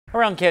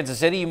Around Kansas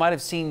City, you might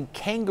have seen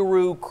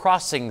Kangaroo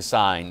Crossing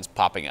signs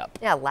popping up.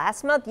 Yeah,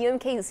 last month,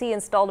 UMKC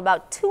installed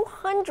about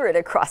 200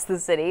 across the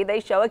city. They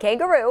show a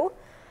kangaroo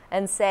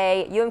and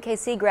say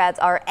UMKC grads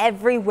are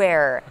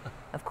everywhere.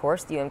 Of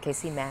course, the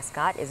UMKC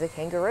mascot is a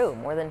kangaroo.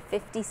 More than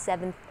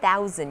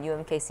 57,000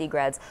 UMKC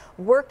grads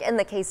work in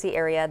the KC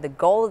area. The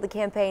goal of the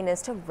campaign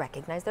is to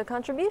recognize their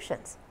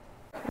contributions.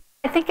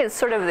 I think it's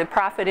sort of the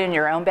profit in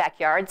your own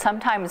backyard.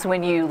 Sometimes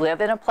when you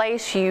live in a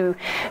place, you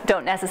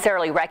don't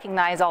necessarily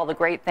recognize all the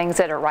great things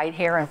that are right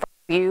here in front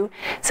of you.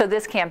 So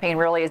this campaign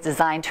really is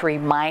designed to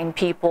remind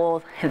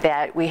people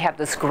that we have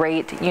this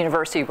great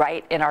university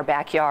right in our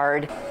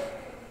backyard.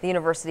 The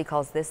university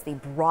calls this the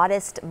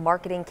broadest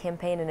marketing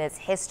campaign in its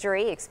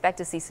history. Expect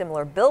to see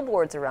similar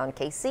billboards around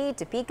KC,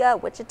 Topeka,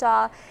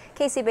 Wichita.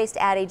 KC-based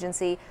ad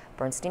agency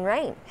Bernstein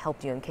Rain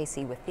helped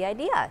UMKC with the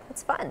idea.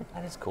 It's fun.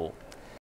 That is cool.